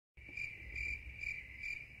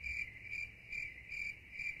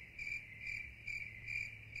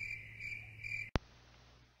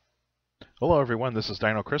Hello everyone, this is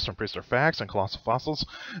Dino Chris from Prehistoric Facts and Colossal Fossils.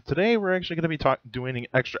 Today we're actually going to be doing an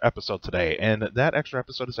extra episode today, and that extra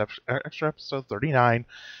episode is extra episode 39,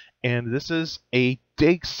 and this is a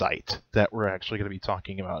dig site that we're actually going to be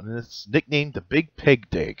talking about, and it's nicknamed the Big Pig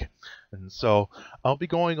Dig. And so I'll be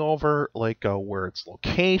going over where its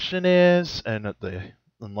location is, and the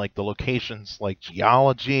locations like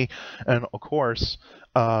geology, and of course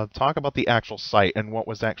talk about the actual site and what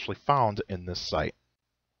was actually found in this site.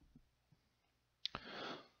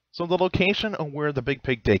 So the location of where the Big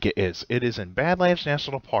Pig Dig is, it is in Badlands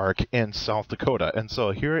National Park in South Dakota. And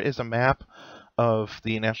so here is a map of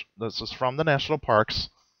the this is from the National Parks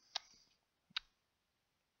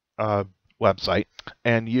website,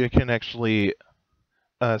 and you can actually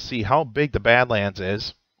see how big the Badlands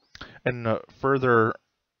is. And further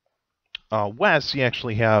west, you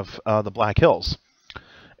actually have the Black Hills.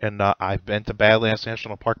 And I've been to Badlands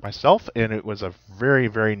National Park myself, and it was a very,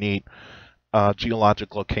 very neat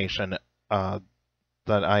geologic location that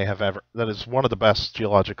is one of the best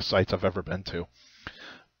geologic sites I've ever been to.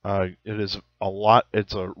 It's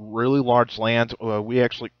a really large land.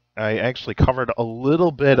 I actually covered a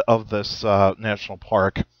little bit of this national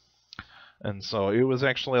park, and so it was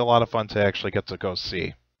actually a lot of fun to actually get to go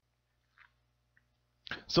see.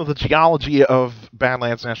 So the geology of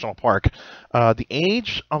Badlands National Park, the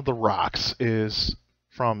age of the rocks is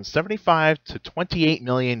from 75 to 28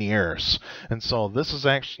 million years. And so this is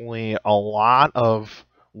actually a lot of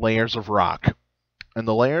layers of rock. And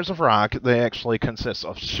the layers of rock, they actually consist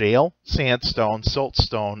of shale, sandstone,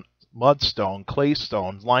 siltstone, mudstone,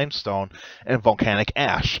 claystone, limestone, and volcanic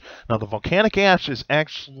ash. Now the volcanic ash is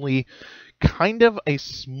actually kind of a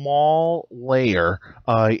small layer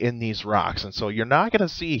in these rocks, and so you're not going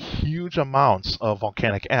to see huge amounts of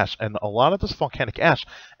volcanic ash, and a lot of this volcanic ash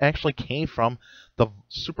actually came from the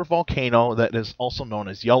supervolcano that is also known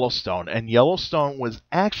as Yellowstone. And Yellowstone was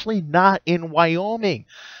actually not in Wyoming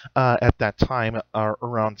at that time,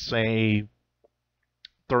 around, say,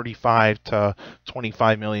 35 to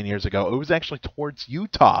 25 million years ago. It was actually towards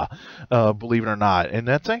Utah, believe it or not, and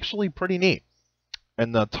that's actually pretty neat.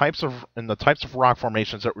 And the types of rock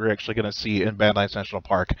formations that we're actually going to see in Badlands National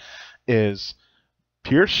Park is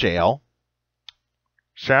pure shale,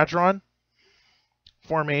 Chadron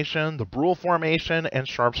Formation, the Brule Formation, and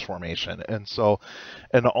Sharps Formation. And so,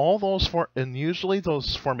 usually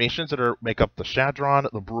those formations that make up the Chadron,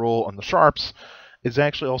 the Brule, and the Sharps is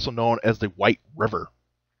actually also known as the White River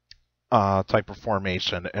type of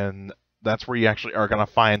formation, and that's where you actually are going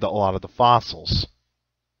to find a lot of the fossils.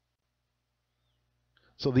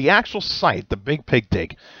 So the actual site, the Big Pig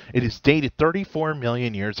Dig, it is dated 34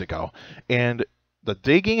 million years ago, and the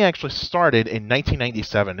digging actually started in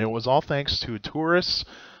 1997. It was all thanks to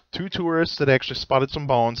two tourists that actually spotted some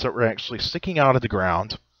bones that were actually sticking out of the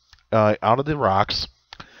ground, out of the rocks,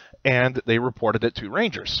 and they reported it to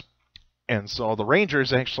rangers. And so the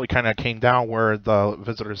rangers actually kind of came down where the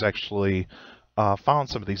visitors actually found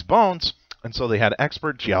some of these bones. And so they had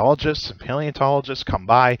expert geologists and paleontologists come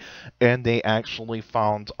by, and they actually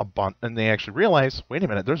found a bunch, and they actually realized, wait a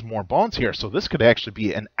minute, there's more bones here, so this could actually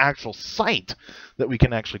be an actual site that we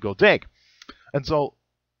can actually go dig. And so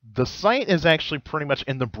the site is actually pretty much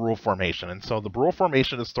in the Brule Formation, and so the Brule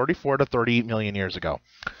Formation is 34 to 38 million years ago.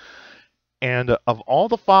 And of all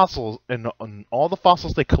the fossils, and all the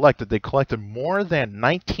fossils they collected more than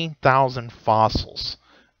 19,000 fossils.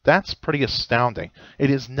 That's pretty astounding. It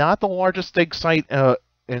is not the largest dig site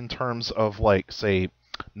in terms of, like, say,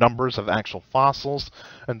 numbers of actual fossils.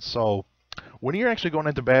 And so when you're actually going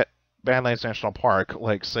into Badlands National Park,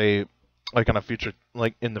 like, say, like in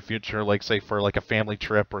the future, like, say, for like a family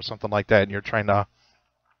trip or something like that, and you're trying to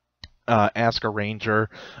ask a ranger,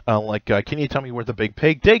 can you tell me where the Big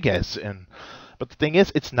Pig Dig is? But the thing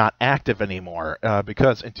is, it's not active anymore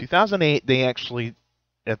because in 2008 they actually,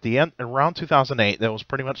 at the end, around 2008, that was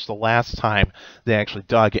pretty much the last time they actually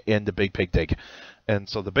dug in the Big Pig Dig. And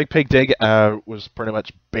so the Big Pig Dig was pretty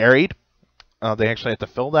much buried. They actually had to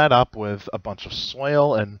fill that up with a bunch of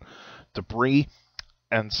soil and debris.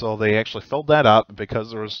 And so they actually filled that up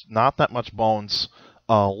because there was not that much bones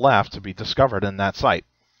left to be discovered in that site.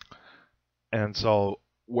 And so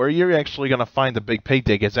where you're actually going to find the Big Pig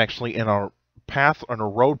Dig is actually in a path, on a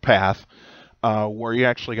road path, where you're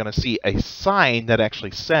actually going to see a sign that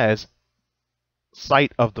actually says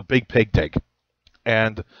site of the Big Pig Dig.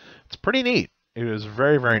 And it's pretty neat. It is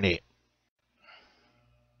very, very neat.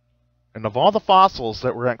 And of all the fossils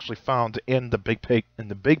that were actually found in the Big Pig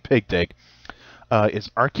Dig is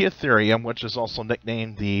Archaeotherium, which is also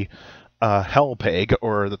nicknamed the Hell Pig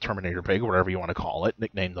or the Terminator Pig, whatever you want to call it,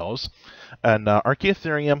 nickname those. And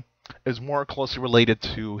Archaeotherium is more closely related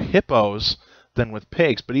to hippos than with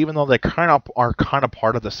pigs. But even though they are kind of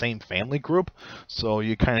part of the same family group, so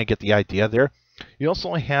you kind of get the idea there. You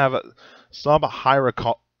also have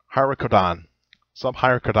Subhyracoddon,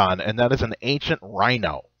 and that is an ancient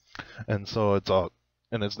rhino. And so it's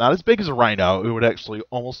not as big as a rhino. It would actually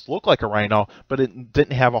almost look like a rhino, but it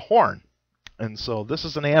didn't have a horn. And so this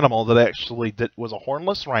is an animal that actually was a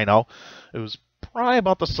hornless rhino. It was probably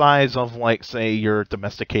about the size of, like, say, your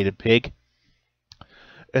domesticated pig.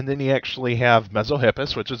 And then you actually have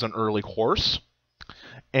Mesohippus, which is an early horse.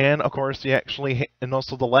 And of course, and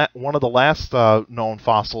also one of the last known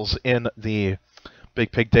fossils in the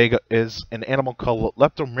Big Pig Dig is an animal called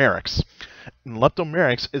Leptomeryx. And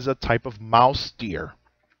Leptomeryx is a type of mouse deer.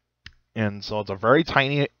 And so it's a very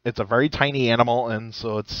tiny animal, and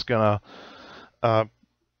so it's gonna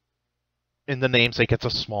in the namesake, it's a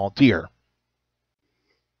small deer.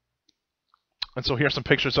 And so here's some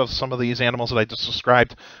pictures of some of these animals that I just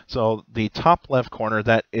described. So the top left corner,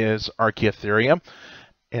 that is Archaeotherium.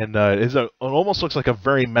 And it almost looks like a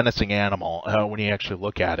very menacing animal when you actually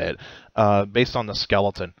look at it, based on the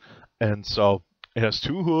skeleton. And so it has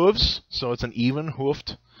 2 hooves, so it's an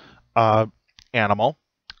even-hoofed animal.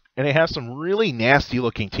 And it has some really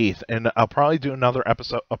nasty-looking teeth. And I'll probably do another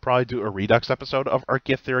episode. I'll probably do a Redux episode of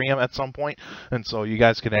Archaeotherium at some point, and so you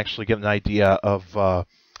guys can actually get an idea of what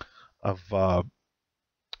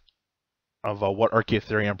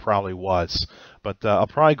Archaeotherium probably was. But I'll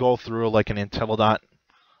probably go through like an Entelodont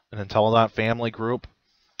family group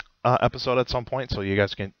episode at some point, so you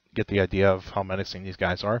guys can get the idea of how menacing these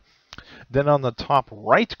guys are. Then on the top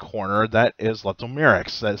right corner, that is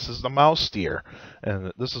Leptomeryx. This is the mouse deer,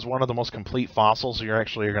 and this is one of the most complete fossils you're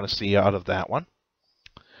going to see out of that one.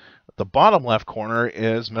 The bottom left corner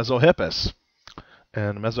is Mesohippus,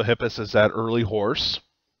 and Mesohippus is that early horse,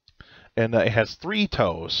 and it has 3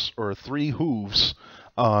 toes, or 3 hooves,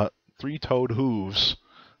 3-toed hooves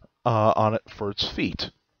on it for its feet.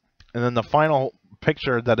 And then the final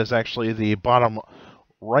picture, that is actually the bottom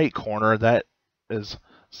right corner, that is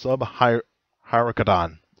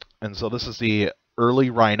Subhyracoddon. And so this is the early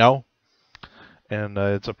rhino, and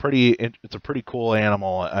it's a pretty cool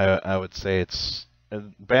animal. I would say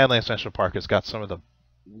Badlands National Park has got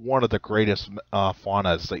one of the greatest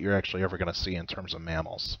faunas that you're actually ever going to see in terms of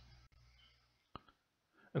mammals.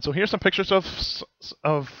 And so here's some pictures of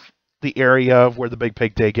the area of where the Big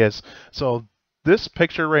Pig Dig is. So this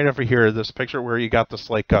picture right over here, this picture where you got this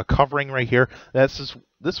like covering right here, this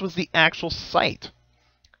was the actual site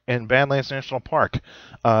in Badlands National Park.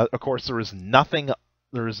 Of course, there is nothing.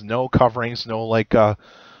 There is no coverings, no like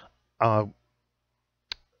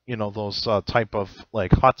those type of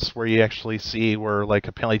like huts where you actually see where like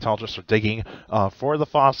a paleontologists are digging for the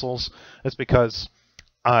fossils. It's because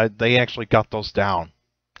they actually got those down.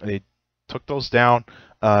 They took those down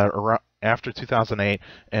around after 2008,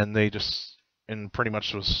 and they just pretty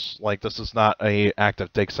much was like, this is not a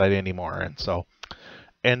active dig site anymore. And so,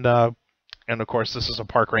 and of course, this is a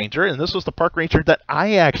park ranger, and this was the park ranger that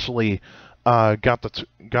I actually got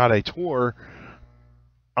a tour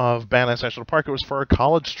of Badlands National Park. It was for a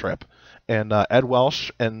college trip, and Ed Welsh,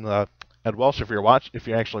 if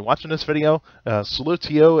you're actually watching this video, salute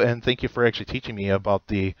to you, and thank you for actually teaching me about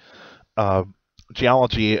the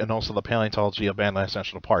geology and also the paleontology of Badlands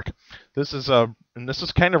National Park. This is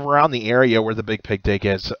kind of around the area where the Big Pig Dig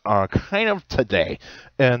is, kind of today,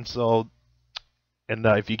 and so. And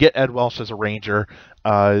if you get Ed Welsh as a ranger,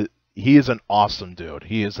 he is an awesome dude.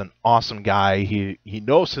 He is an awesome guy. He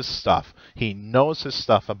knows his stuff. He knows his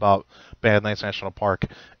stuff about Badlands National Park,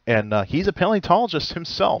 and he's a paleontologist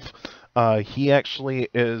himself. He actually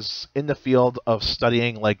is in the field of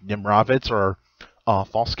studying like nimrovids, or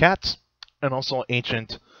false cats, and also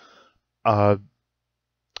ancient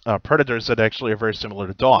predators that actually are very similar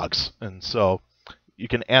to dogs. And so you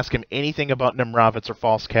can ask him anything about nimrovids or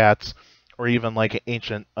false cats, or even like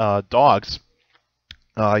ancient dogs.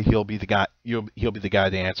 He'll be the guy. He'll be the guy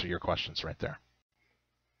to answer your questions right there.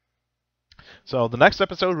 So the next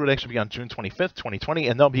episode would actually be on June 25th, 2020,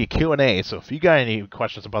 and there'll be a Q&A. So if you got any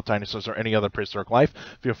questions about dinosaurs or any other prehistoric life,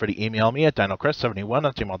 feel free to email me at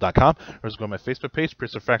dinochrist71@gmail.com, or just go to my Facebook page,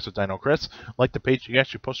 Prehistoric Facts with Dino Chris. Like the page, you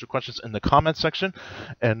actually post your questions in the comments section.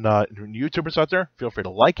 And YouTubers out there, feel free to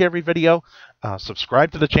like every video,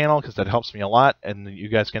 subscribe to the channel, because that helps me a lot, and you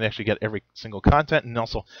guys can actually get every single content, and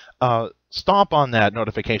also stomp on that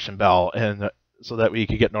notification bell, and so that way you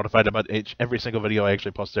can get notified about every single video I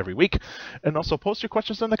actually post every week. And also post your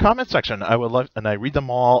questions in the comment section. I would love, and I read them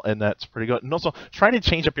all, and that's pretty good. And also try to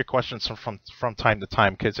change up your questions from time to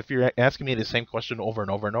time, because if you're asking me the same question over and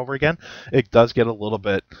over and over again, it does get a little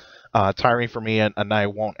bit tiring for me, and I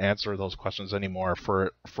won't answer those questions anymore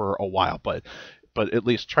for a while. But at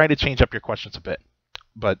least try to change up your questions a bit.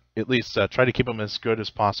 But at least try to keep them as good as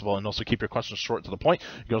possible, and also keep your questions short to the point.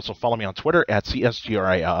 You can also follow me on Twitter at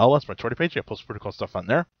CSGRILL. That's my Twitter page. I post pretty cool stuff on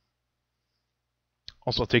there.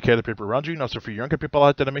 Also, take care of the people around you. And also, for younger people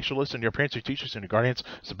out there, to make sure to listen to your parents, your teachers, and your guardians.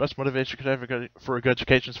 It's the best motivation you can have for a good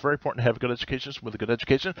education. It's very important to have a good education. With a good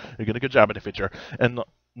education, you get a good job in the future. And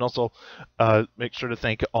also, make sure to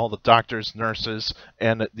thank all the doctors, nurses,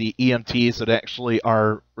 and the EMTs that actually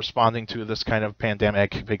are responding to this kind of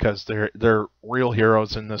pandemic, because they're real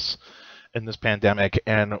heroes in this pandemic,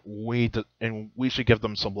 and we should give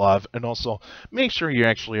them some love. And also make sure you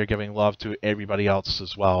actually are giving love to everybody else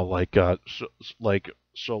as well, like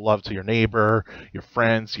show love to your neighbor, your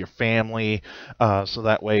friends, your family, so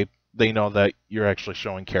that way they know that you're actually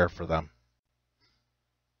showing care for them.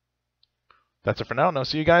 That's it for now, and I'll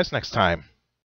see you guys next time.